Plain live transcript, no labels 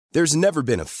There's never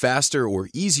been a faster or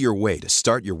easier way to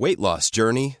start your weight loss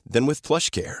journey than with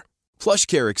PlushCare.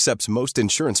 PlushCare accepts most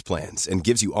insurance plans and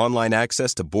gives you online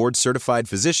access to board-certified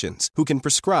physicians who can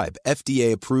prescribe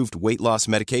FDA-approved weight loss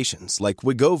medications like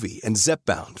Wegovy and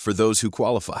Zepbound for those who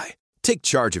qualify. Take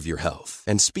charge of your health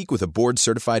and speak with a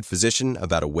board-certified physician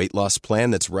about a weight loss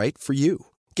plan that's right for you.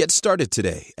 Get started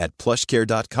today at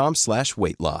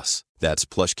plushcare.com/weight-loss. That's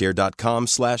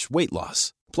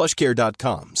plushcare.com/weight-loss.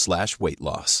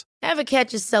 plushcare.com/weight-loss. Ever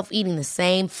catch yourself eating the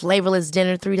same flavorless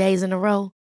dinner 3 days in a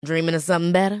row? Dreaming of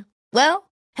something better? Well,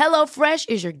 HelloFresh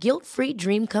is your guilt-free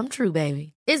dream come true,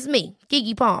 baby. It's me,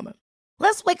 Keke Palmer.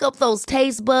 Let's wake up those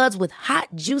taste buds with hot,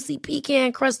 juicy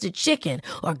pecan-crusted chicken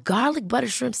or garlic butter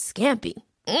shrimp scampi.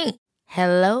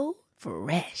 Hello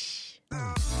Fresh.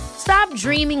 Stop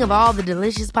dreaming of all the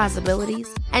delicious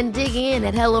possibilities and dig in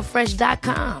at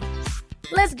HelloFresh.com.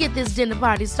 Let's get this dinner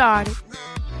party started.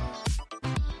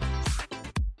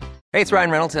 Hey, it's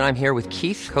Ryan Reynolds, and I'm here with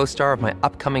Keith, co-star of my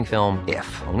upcoming film, If,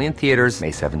 only in theaters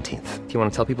May 17th. Do you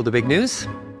want to tell people the big news?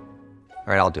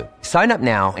 All right, I'll do it. Sign up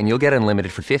now and you'll get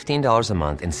unlimited for $15 a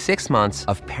month and 6 months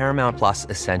of Paramount Plus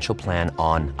Essential Plan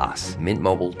on us.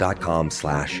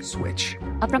 MintMobile.com/switch.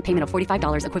 Upfront payment of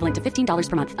 $45 equivalent to $15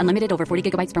 per month. Unlimited over 40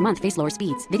 gigabytes per month. Face lower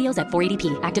speeds. Videos at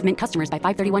 480p. Active Mint customers by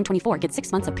 531.24 get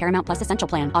 6 months of Paramount Plus Essential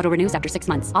Plan. Auto renews after 6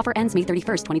 months. Offer ends May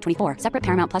 31st, 2024. Separate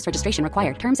Paramount Plus registration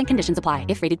required. Terms and conditions apply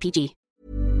if rated PG.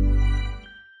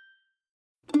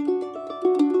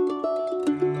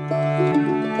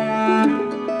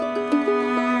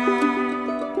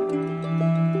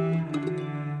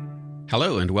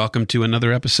 Hello, and welcome to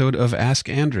another episode of Ask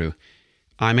Andrew.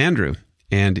 I'm Andrew,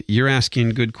 and you're asking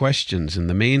good questions. And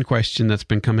the main question that's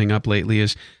been coming up lately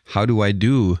is, how do I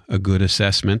do a good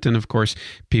assessment? And of course,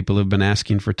 people have been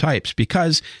asking for types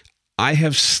because I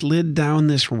have slid down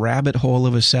this rabbit hole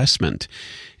of assessment.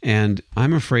 And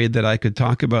I'm afraid that I could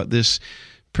talk about this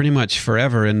pretty much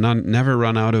forever and never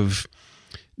run out of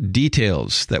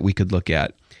details that we could look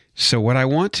at. So what I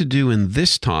want to do in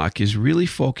this talk is really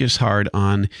focus hard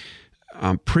on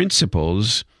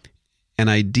principles and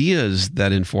ideas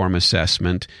that inform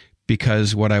assessment,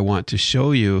 because what I want to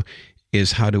show you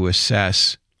is how to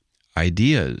assess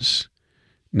ideas.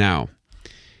 Now,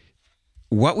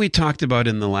 what we talked about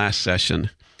in the last session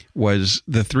was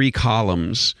the 3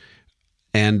 columns,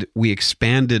 and we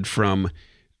expanded from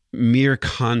mere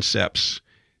concepts,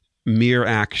 mere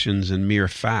actions, and mere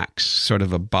facts, sort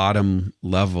of a bottom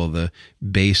level, the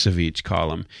base of each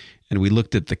column. And we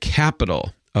looked at the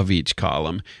capital of each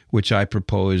column, which I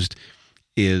proposed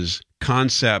is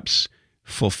concepts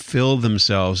fulfill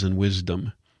themselves in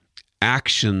wisdom,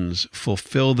 actions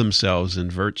fulfill themselves in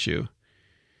virtue,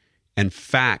 and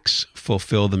facts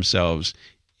fulfill themselves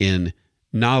in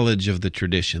knowledge of the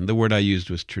tradition. The word I used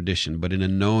was tradition, but in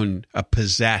a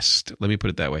possessed, let me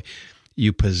put it that way.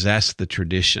 You possess the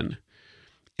tradition.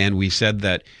 And we said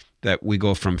that we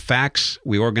go from facts,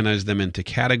 we organize them into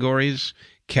categories.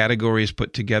 Categories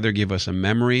put together give us a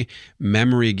memory.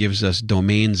 Memory gives us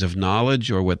domains of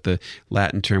knowledge, or what the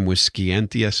Latin term was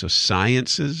scientia, so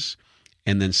sciences.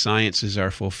 And then sciences are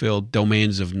fulfilled.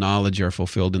 Domains of knowledge are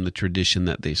fulfilled in the tradition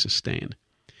that they sustain.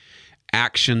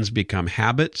 Actions become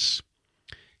habits.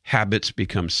 Habits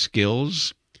become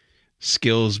skills.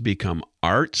 Skills become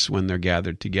arts when they're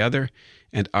gathered together.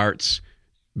 And arts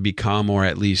become, or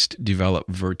at least develop,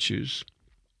 virtues.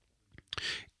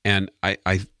 And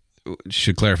I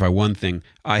should clarify one thing.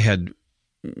 I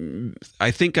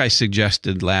think I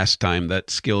suggested last time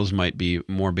that skills might be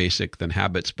more basic than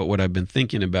habits, but what I've been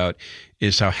thinking about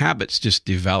is how habits just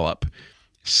develop.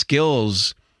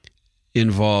 Skills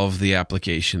involve the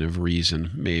application of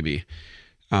reason, maybe.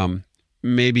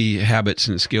 Maybe habits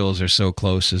and skills are so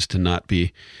close as to not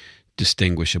be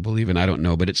distinguishable even. I don't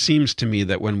know, but it seems to me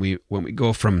that when we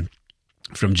go from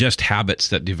just habits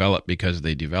that develop because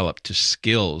they develop to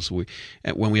skills. When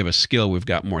we have a skill, we've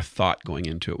got more thought going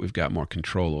into it. We've got more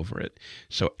control over it.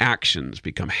 So actions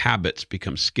become habits,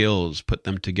 become skills. Put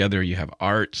them together, you have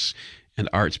arts, and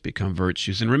arts become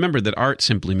virtues. And remember that art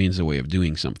simply means a way of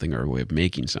doing something or a way of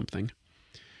making something.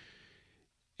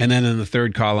 And then in the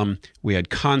third column, we had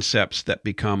concepts that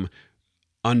become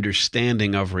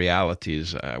understanding of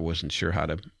realities. I wasn't sure how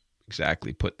to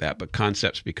exactly put that, but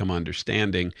concepts become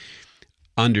understanding.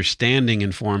 Understanding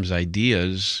informs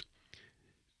ideas.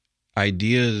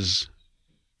 Ideas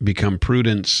become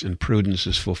prudence, and prudence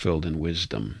is fulfilled in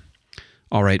wisdom.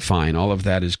 All right, fine. All of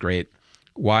that is great.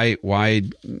 Why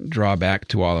draw back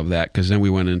to all of that? Because then we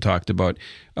went and talked about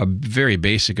a very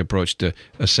basic approach to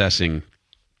assessing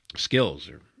skills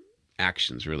or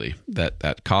actions, really,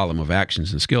 that column of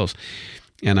actions and skills.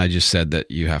 And I just said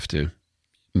that you have to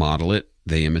model it,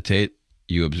 They imitate.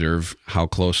 You observe how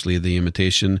closely the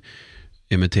imitation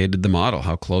imitated the model,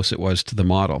 how close it was to the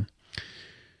model.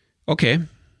 Okay.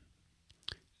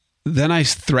 Then I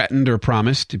threatened or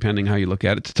promised, depending how you look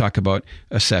at it, to talk about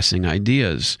assessing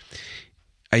ideas.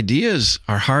 Ideas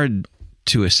are hard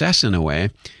to assess in a way,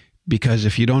 because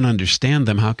if you don't understand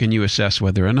them, how can you assess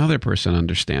whether another person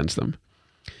understands them?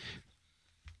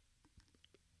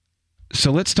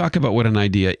 So let's talk about what an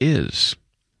idea is.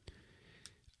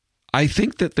 I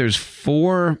think that there's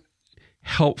 4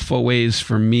 helpful ways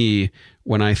for me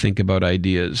when I think about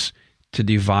ideas to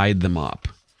divide them up.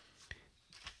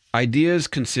 Ideas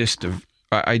consist of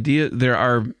I'll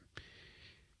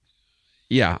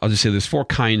just say there's 4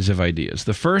 kinds of ideas.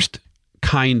 The first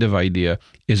kind of idea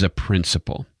is a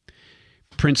principle.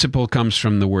 Principle comes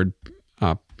from the word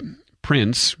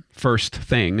prince, first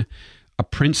thing. A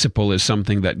principle is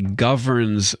something that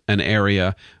governs an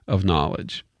area of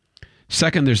knowledge.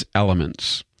 Second, there's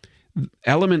elements.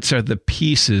 Elements are the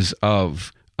pieces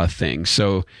of a thing.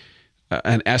 So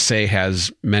an essay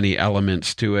has many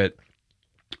elements to it.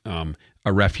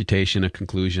 A refutation, a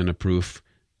conclusion, a proof,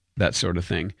 that sort of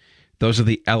thing. Those are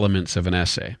the elements of an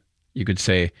essay. You could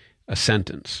say a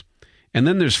sentence. And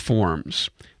then there's forms.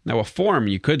 Now, a form,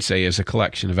 you could say, is a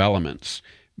collection of elements.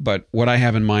 But what I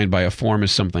have in mind by a form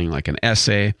is something like an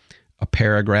essay, a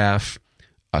paragraph,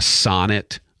 a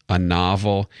sonnet, a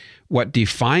novel. What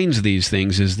defines these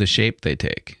things is the shape they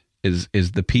take, is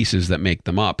the pieces that make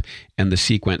them up and the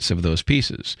sequence of those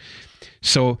pieces.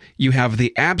 So you have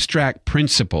the abstract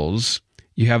principles,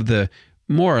 you have the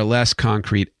more or less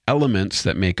concrete elements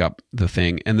that make up the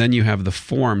thing, and then you have the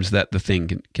forms that the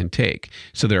thing can take.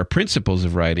 So there are principles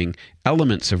of writing,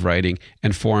 elements of writing,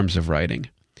 and forms of writing.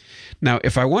 Now,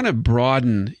 if I want to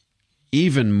broaden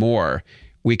even more,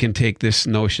 we can take this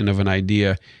notion of an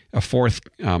idea, a 4th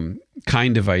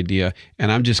kind of idea,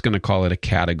 and I'm just going to call it a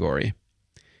category.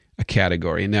 A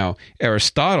category. Now,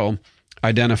 Aristotle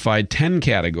identified 10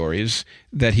 categories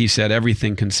that he said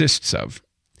everything consists of.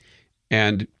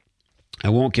 And I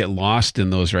won't get lost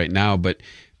in those right now, but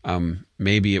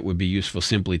maybe it would be useful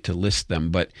simply to list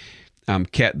them. But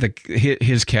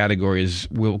his categories,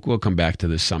 we'll come back to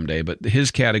this someday, but his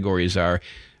categories are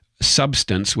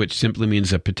substance, which simply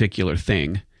means a particular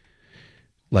thing,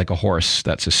 like a horse,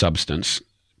 that's a substance.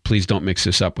 Please don't mix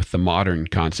this up with the modern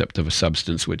concept of a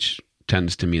substance, which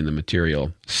tends to mean the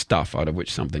material stuff out of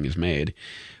which something is made.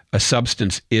 A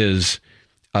substance is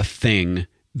a thing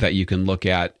that you can look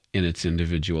at in its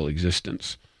individual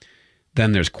existence.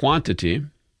 Then there's quantity,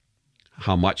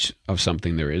 how much of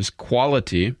something there is.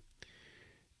 Quality,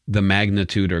 the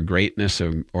magnitude or greatness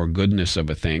or goodness of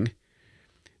a thing.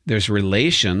 There's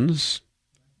relations,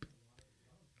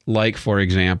 like, for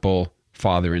example,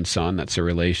 father and son, that's a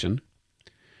relation.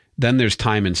 Then there's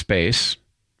time and space.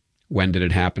 When did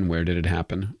it happen? Where did it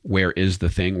happen? Where is the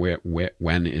thing?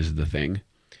 When is the thing?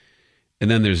 And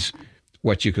then there's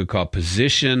what you could call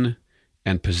position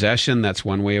and possession. That's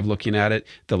one way of looking at it.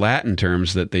 The Latin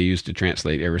terms that they use to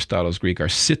translate Aristotle's Greek are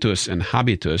situs and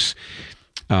habitus.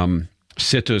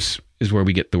 Situs is where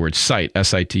we get the word site,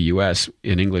 S-I-T-U-S.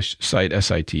 In English, site,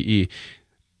 S-I-T-E.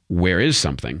 Where is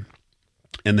something?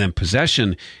 And then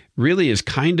possession really is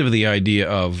kind of the idea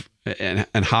of, and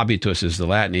habitus is the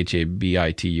Latin,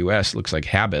 H-A-B-I-T-U-S, looks like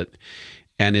habit.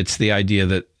 And it's the idea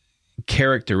that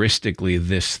characteristically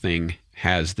this thing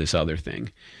has this other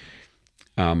thing.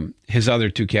 His other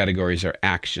 2 categories are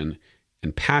action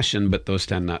and passion, but those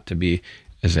tend not to be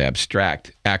as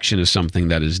abstract. Action is something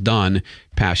that is done.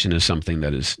 Passion is something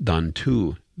that is done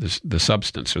to the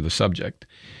substance or the subject.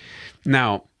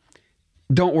 Now,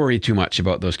 don't worry too much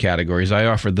about those categories. I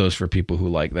offered those for people who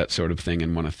like that sort of thing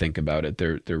and want to think about it.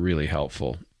 They're really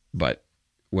helpful. But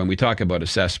when we talk about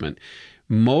assessment,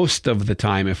 most of the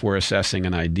time, if we're assessing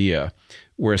an idea,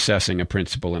 we're assessing a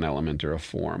principle, an element, or a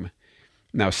form.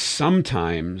 Now,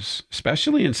 sometimes,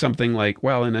 especially in something like,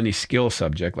 well, in any skill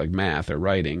subject like math or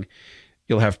writing,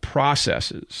 you'll have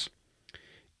processes.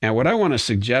 And what I want to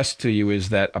suggest to you is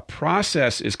that a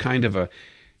process is kind of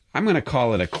I'm going to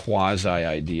call it a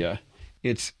quasi-idea.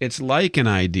 It's like an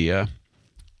idea.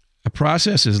 A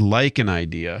process is like an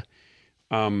idea.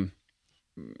 How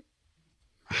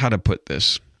to put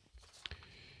this?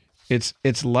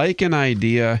 It's like an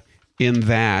idea in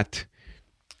that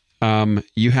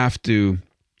you have to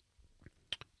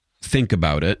think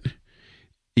about it.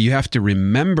 You have to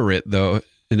remember it, though.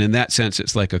 And in that sense,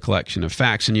 it's like a collection of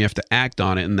facts, and you have to act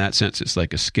on it. In that sense, it's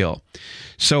like a skill.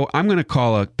 So I'm going to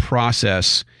call a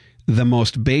process the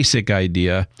most basic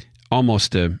idea,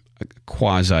 almost a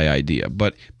quasi-idea.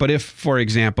 But if, for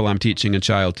example, I'm teaching a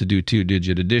child to do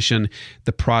 2-digit addition,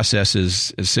 the process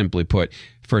is simply put,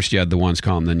 First you had the ones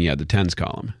column, then you had the tens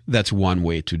column. That's one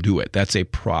way to do it. That's a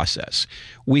process.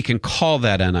 We can call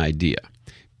that an idea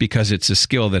because it's a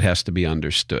skill that has to be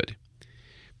understood.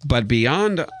 But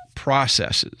beyond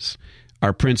processes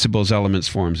are principles, elements,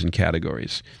 forms, and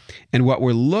categories. And what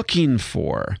we're looking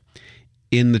for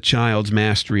in the child's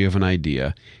mastery of an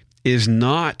idea is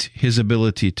not his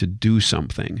ability to do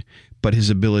something, but his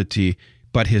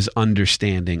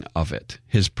understanding of it,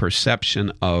 his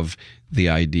perception of the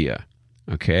idea.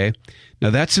 Okay?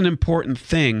 Now that's an important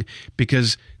thing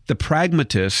because the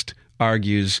pragmatist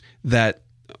argues that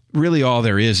really all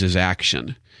there is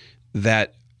action.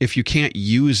 That if you can't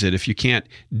use it, if you can't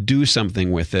do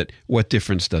something with it, what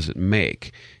difference does it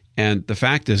make? And the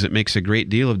fact is, it makes a great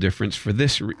deal of difference for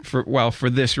this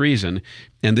reason,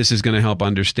 and this is going to help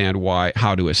understand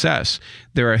how to assess.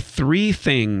 There are three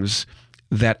things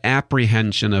that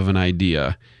apprehension of an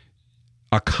idea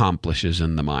accomplishes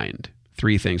in the mind.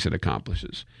 Three things it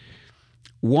accomplishes.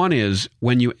 One is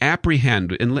when you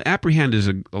apprehend, and apprehend is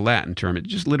a Latin term. It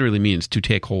just literally means to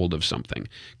take hold of something.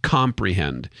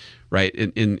 Comprehend, right?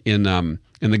 In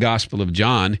the Gospel of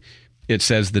John, it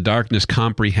says the darkness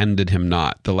comprehended him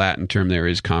not. The Latin term there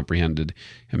is comprehended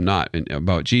him not,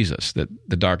 about Jesus, that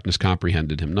the darkness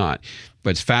comprehended him not.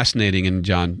 But it's fascinating in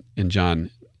John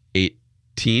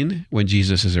 18, when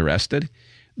Jesus is arrested,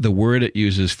 the word it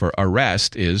uses for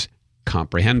arrest is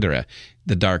comprehendere.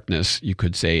 The darkness, you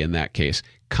could say in that case,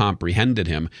 comprehended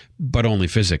him, but only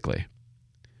physically.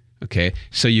 Okay,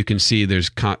 so you can see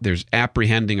there's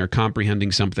apprehending or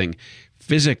comprehending something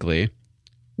physically,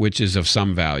 which is of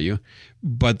some value,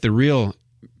 but the real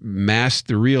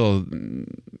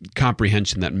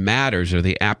comprehension that matters, or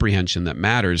the apprehension that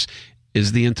matters,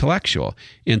 is the intellectual.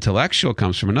 Intellectual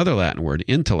comes from another Latin word,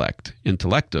 intellect,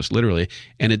 intellectus, literally,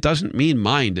 and it doesn't mean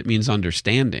mind, it means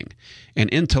understanding. An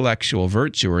intellectual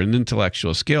virtue or an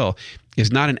intellectual skill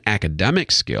is not an academic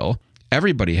skill.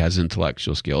 Everybody has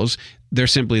intellectual skills. They're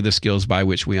simply the skills by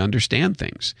which we understand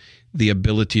things. The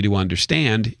ability to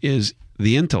understand is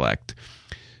the intellect.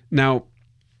 Now,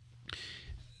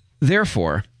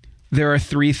 therefore, there are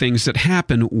three things that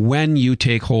happen when you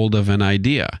take hold of an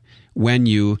idea, when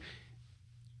you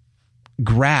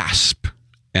grasp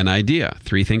an idea.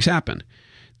 Three things happen.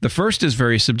 The first is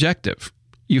very subjective.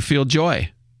 You feel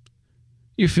joy.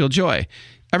 You feel joy.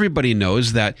 Everybody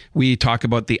knows that we talk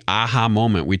about the aha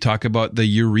moment. We talk about the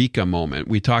eureka moment.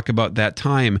 We talk about that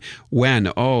time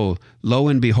when, oh, lo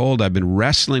and behold, I've been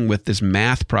wrestling with this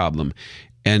math problem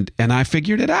and I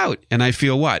figured it out. And I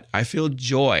feel what? I feel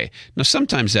joy. Now,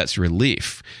 sometimes that's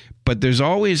relief, but there's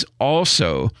always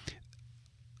also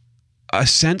a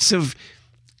sense of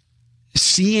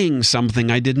seeing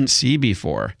something I didn't see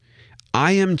before.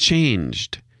 I am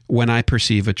changed when I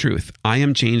perceive a truth. I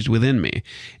am changed within me.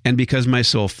 And because my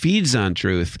soul feeds on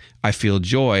truth, I feel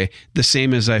joy, the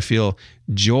same as I feel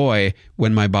joy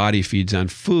when my body feeds on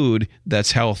food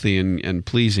that's healthy and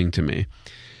pleasing to me.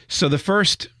 So the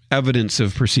first evidence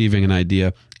of perceiving an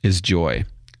idea is joy.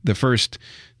 The first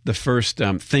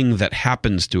thing that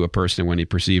happens to a person when he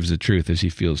perceives the truth is he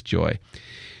feels joy.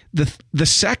 The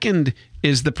second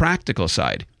is the practical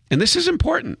side. And this is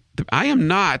important. I am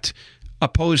not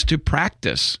opposed to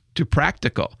practice, to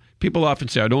practical. People often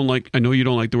say, I know you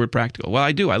don't like the word practical. Well,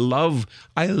 I do. I love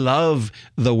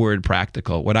the word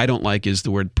practical. What I don't like is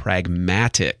the word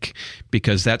pragmatic,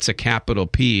 because that's a capital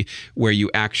P, where you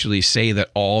actually say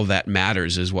that all that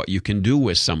matters is what you can do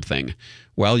with something.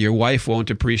 Well, your wife won't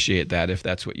appreciate that if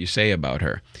that's what you say about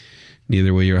her.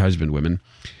 Neither will your husband, women.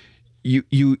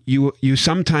 You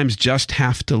sometimes just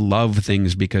have to love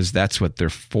things because that's what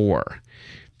they're for.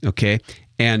 Okay?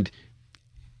 And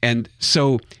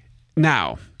so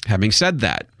now, having said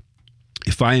that,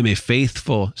 if I am a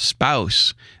faithful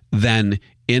spouse, then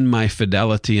in my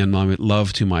fidelity and my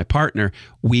love to my partner,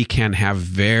 we can have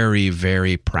very,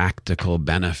 very practical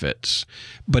benefits.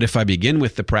 But if I begin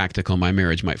with the practical, my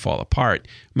marriage might fall apart.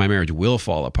 My marriage will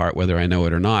fall apart whether I know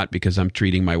it or not, because I'm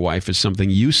treating my wife as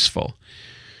something useful.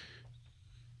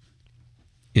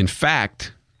 In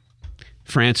fact,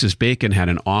 Francis Bacon had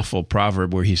an awful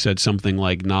proverb where he said something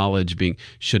like knowledge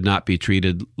should not be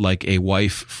treated like a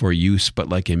wife for use, but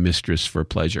like a mistress for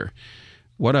pleasure.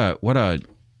 What a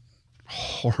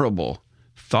horrible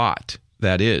thought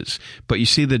that is. But you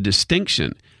see the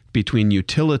distinction between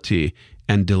utility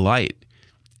and delight.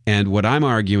 And what I'm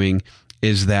arguing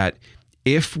is that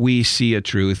if we see a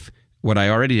truth, what I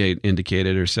already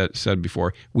indicated or said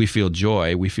before, we feel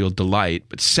joy, we feel delight.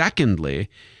 But secondly,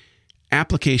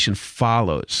 application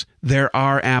follows. There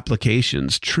are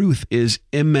applications. Truth is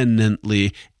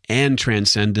immanently and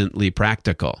transcendently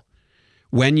practical.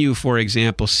 When you, for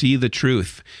example, see the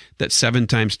truth that 7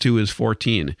 times 2 is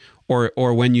 14,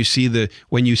 or when you see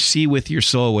with your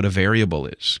soul what a variable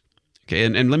is. Okay,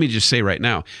 and let me just say right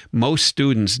now, most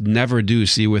students never do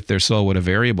see with their soul what a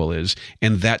variable is,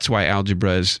 and that's why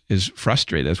algebra is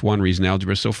frustrating. That's one reason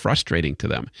algebra is so frustrating to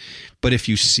them. But if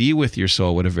you see with your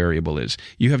soul what a variable is,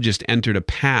 you have just entered a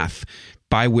path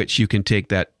by which you can take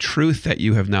that truth that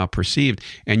you have now perceived,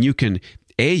 and you can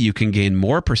gain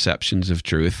more perceptions of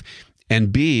truth,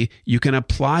 and B, you can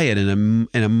apply it in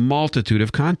a multitude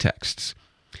of contexts.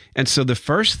 And so the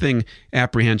first thing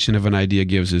apprehension of an idea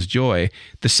gives is joy.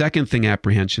 The second thing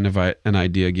apprehension of an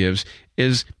idea gives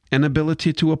is an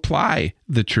ability to apply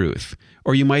the truth.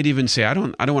 Or you might even say, I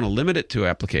don't want to limit it to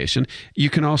application. You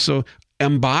can also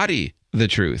embody the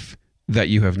truth that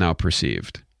you have now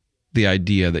perceived, the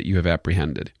idea that you have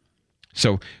apprehended.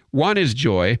 So one is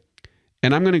joy,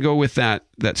 and I'm going to go with that.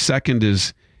 That second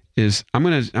is I'm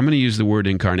going to use the word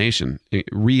incarnation,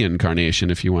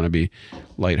 reincarnation, if you want to be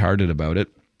lighthearted about it.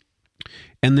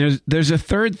 And there's a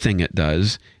third thing it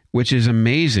does, which is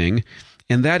amazing,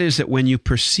 and that is that when you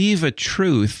perceive a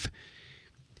truth,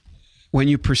 when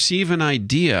you perceive an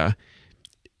idea,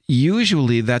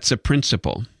 usually that's a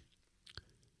principle.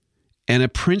 And a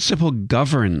principle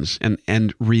governs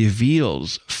and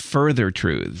reveals further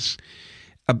truths.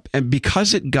 And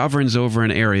because it governs over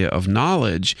an area of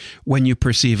knowledge, when you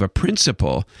perceive a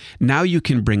principle, now you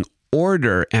can bring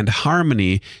order and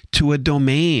harmony to a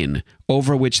domain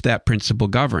over which that principle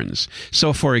governs.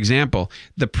 So, for example,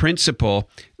 the principle,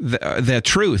 the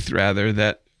truth, rather,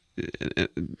 that,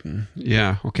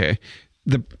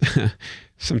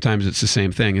 sometimes it's the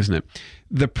same thing, isn't it?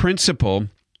 The principle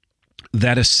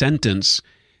that a sentence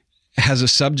has a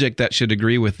subject that should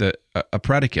agree with a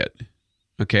predicate,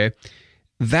 okay?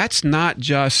 That's not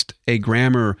just a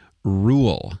grammar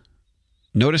rule.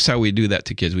 Notice how we do that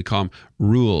to kids. We call them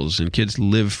rules, and kids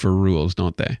live for rules,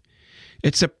 don't they?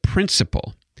 It's a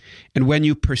principle. And when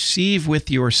you perceive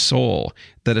with your soul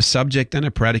that a subject and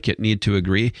a predicate need to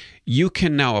agree, you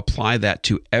can now apply that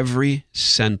to every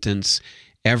sentence,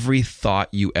 every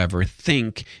thought you ever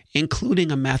think,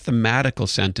 including a mathematical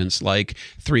sentence like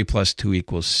 3 + 2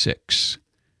 = 6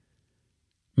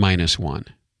 - 1.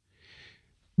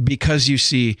 Because you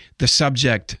see, the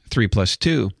subject 3 +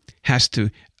 2 has to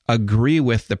agree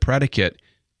with the predicate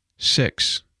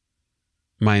 6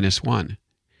 - 1.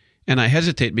 And I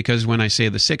hesitate because when I say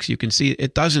the 6, you can see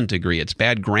it doesn't agree. It's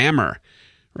bad grammar,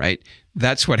 right?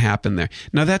 That's what happened there.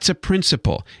 Now, that's a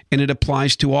principle, and it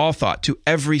applies to all thought, to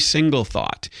every single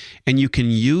thought. And you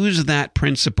can use that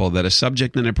principle that a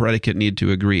subject and a predicate need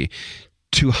to agree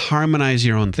to harmonize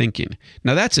your own thinking.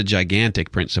 Now, that's a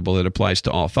gigantic principle that applies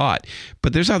to all thought.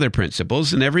 But there's other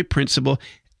principles, and every principle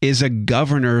is a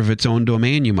governor of its own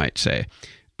domain, you might say.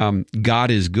 God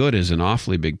is good is an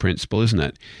awfully big principle, isn't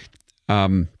it?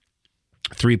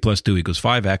 3 + 2 =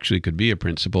 5 actually could be a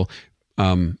principle.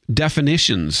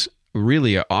 Definitions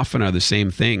really often are the same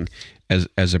thing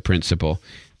as a principle.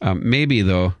 Maybe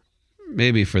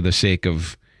for the sake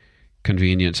of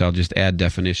convenience, I'll just add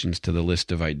definitions to the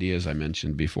list of ideas I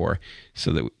mentioned before,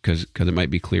 so that because it might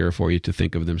be clearer for you to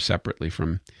think of them separately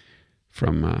from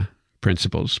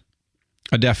principles.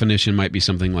 A definition might be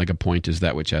something like a point is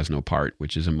that which has no part,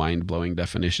 which is a mind-blowing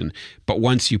definition. But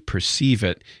once you perceive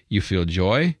it, you feel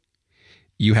joy.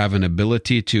 You have an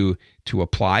ability to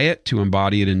apply it, to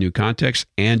embody it in new contexts,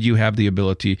 and you have the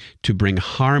ability to bring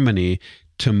harmony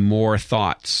to more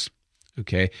thoughts.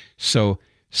 Okay? So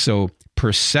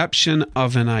perception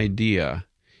of an idea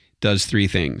does 3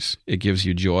 things. It gives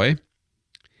you joy.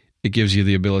 It gives you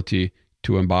the ability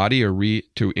to embody or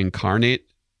to incarnate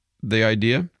the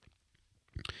idea.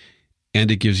 And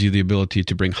it gives you the ability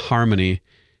to bring harmony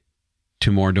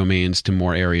to more domains, to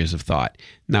more areas of thought.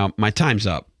 Now, my time's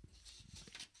up.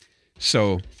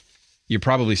 So you're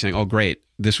probably saying, oh, great,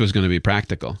 this was going to be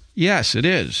practical. Yes, it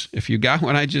is. If you got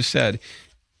what I just said,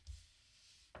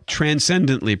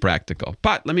 transcendently practical.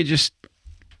 But let me just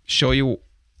show you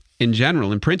in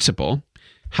general, in principle,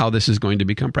 how this is going to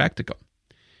become practical.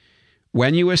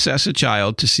 When you assess a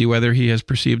child to see whether he has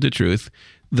perceived the truth,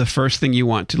 the first thing you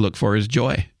want to look for is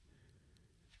joy.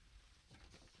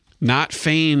 Not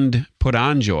feigned, put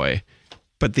on joy,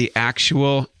 but the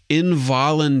actual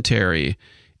involuntary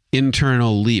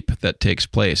internal leap that takes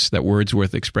place that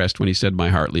Wordsworth expressed when he said, "My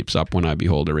heart leaps up when I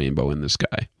behold a rainbow in the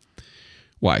sky."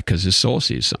 Why? Because his soul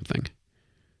sees something.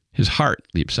 His heart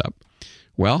leaps up.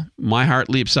 Well, my heart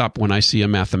leaps up when I see a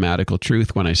mathematical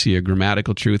truth, when I see a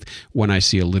grammatical truth, when I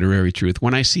see a literary truth,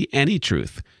 when I see any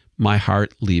truth. My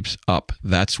heart leaps up.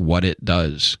 That's what it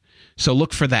does. So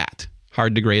look for that.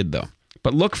 Hard to grade, though.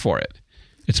 But look for it.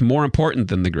 It's more important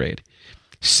than the grade.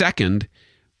 Second,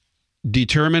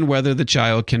 determine whether the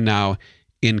child can now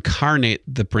incarnate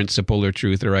the principle or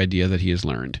truth or idea that he has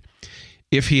learned.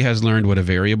 If he has learned what a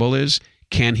variable is,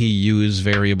 can he use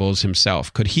variables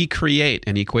himself? Could he create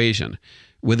an equation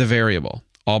with a variable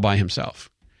all by himself?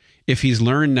 If he's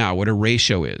learned now what a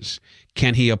ratio is,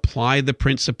 can he apply the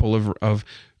principle of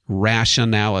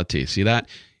rationality? See that?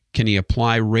 Can he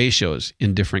apply ratios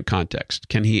in different contexts?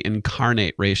 Can he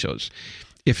incarnate ratios?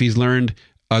 If he's learned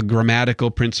a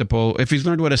grammatical principle, if he's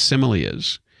learned what a simile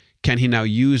is, can he now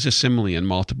use a simile in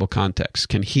multiple contexts?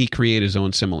 Can he create his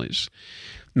own similes?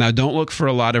 Now, don't look for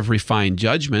a lot of refined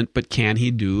judgment, but can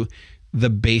he do the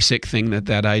basic thing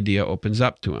that idea opens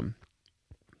up to him?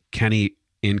 Can he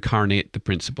incarnate the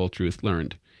principle truth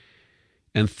learned?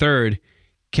 And third,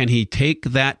 can he take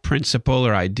that principle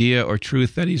or idea or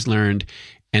truth that he's learned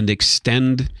and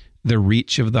extend the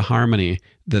reach of the harmony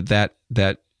that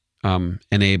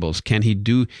enables? Can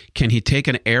he take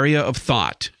an area of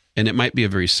thought, and it might be a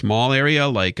very small area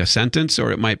like a sentence,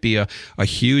 or it might be a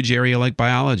huge area like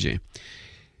biology,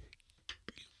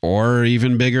 or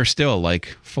even bigger still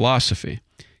like philosophy?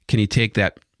 Can he take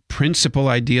that principle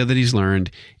idea that he's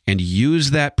learned and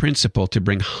use that principle to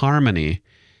bring harmony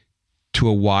to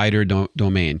a wider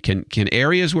domain? Can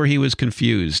areas where he was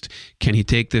confused, can he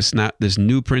take this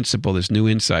new principle, this new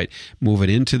insight, move it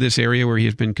into this area where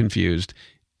he's been confused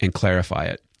and clarify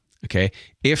it? Okay.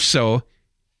 If so,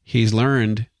 he's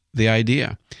learned the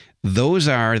idea. Those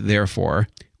are, therefore,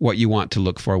 what you want to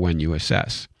look for when you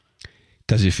assess.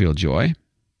 Does he feel joy?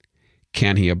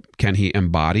 Can he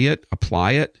embody it,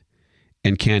 apply it?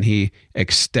 And can he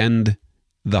extend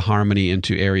the harmony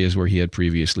into areas where he had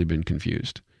previously been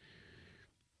confused?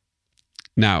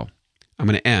 Now, I'm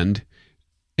going to end.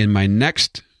 In my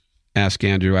next Ask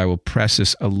Andrew, I will press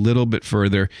this a little bit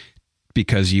further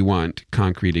because you want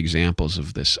concrete examples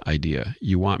of this idea.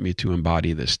 You want me to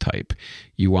embody this type.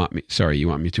 You want me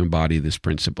to embody this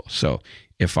principle. So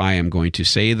if I am going to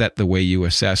say that the way you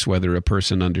assess whether a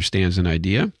person understands an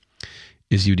idea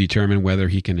is you determine whether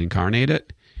he can incarnate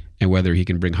it and whether he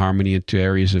can bring harmony into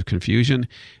areas of confusion,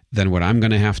 then what I'm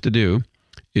going to have to do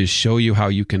is show you how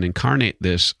you can incarnate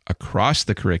this across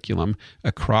the curriculum,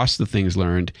 across the things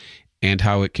learned, and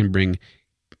how it can bring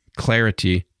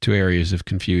clarity to areas of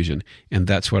confusion. And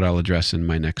that's what I'll address in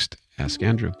my next Ask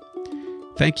Andrew.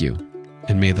 Thank you,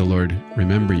 and may the Lord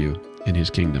remember you in his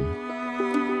kingdom.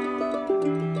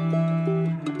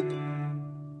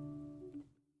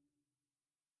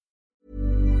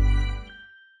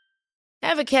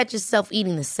 Ever catch yourself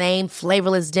eating the same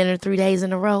flavorless dinner 3 days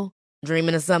in a row?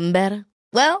 Dreaming of something better?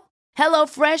 Well,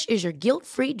 HelloFresh is your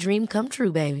guilt-free dream come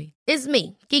true, baby. It's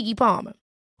me, Keke Palmer.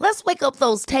 Let's wake up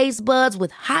those taste buds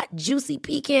with hot, juicy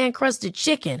pecan-crusted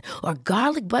chicken or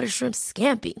garlic butter shrimp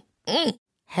scampi.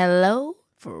 Hello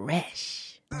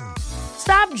Fresh.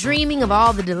 Stop dreaming of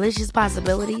all the delicious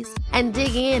possibilities and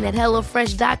dig in at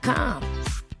HelloFresh.com.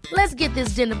 Let's get this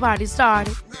dinner party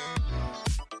started.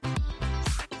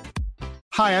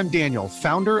 Hi, I'm Daniel,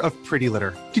 founder of Pretty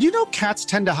Litter. Did you know cats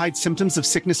tend to hide symptoms of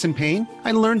sickness and pain?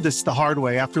 I learned this the hard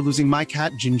way after losing my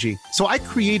cat, Gingy. So I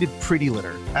created Pretty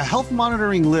Litter, a health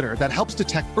monitoring litter that helps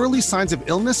detect early signs of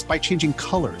illness by changing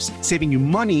colors, saving you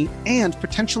money and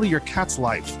potentially your cat's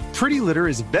life. Pretty Litter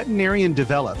is veterinarian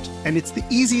developed, and it's the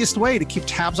easiest way to keep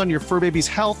tabs on your fur baby's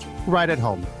health right at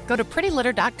home. Go to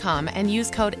prettylitter.com and use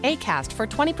code ACAST for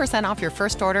 20% off your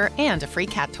first order and a free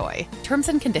cat toy. Terms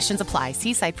and conditions apply.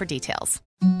 See site for details.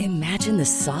 Imagine the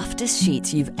softest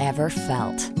sheets you've ever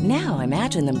felt. Now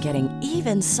imagine them getting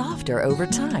even softer over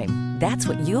time. That's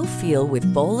what you'll feel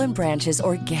with Boll & Branch's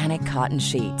organic cotton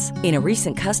sheets. In a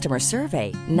recent customer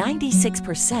survey,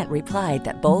 96% replied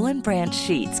that Boll & Branch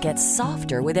sheets get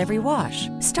softer with every wash.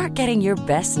 Start getting your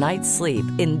best night's sleep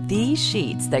in these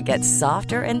sheets that get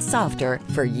softer and softer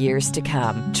for years to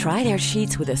come. Try their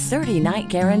sheets with a 30-night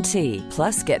guarantee.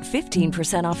 Plus, get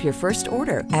 15% off your first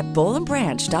order at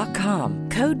bollandbranch.com.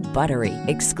 Code BUTTERY.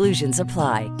 Exclusions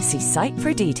apply. See site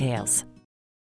for details.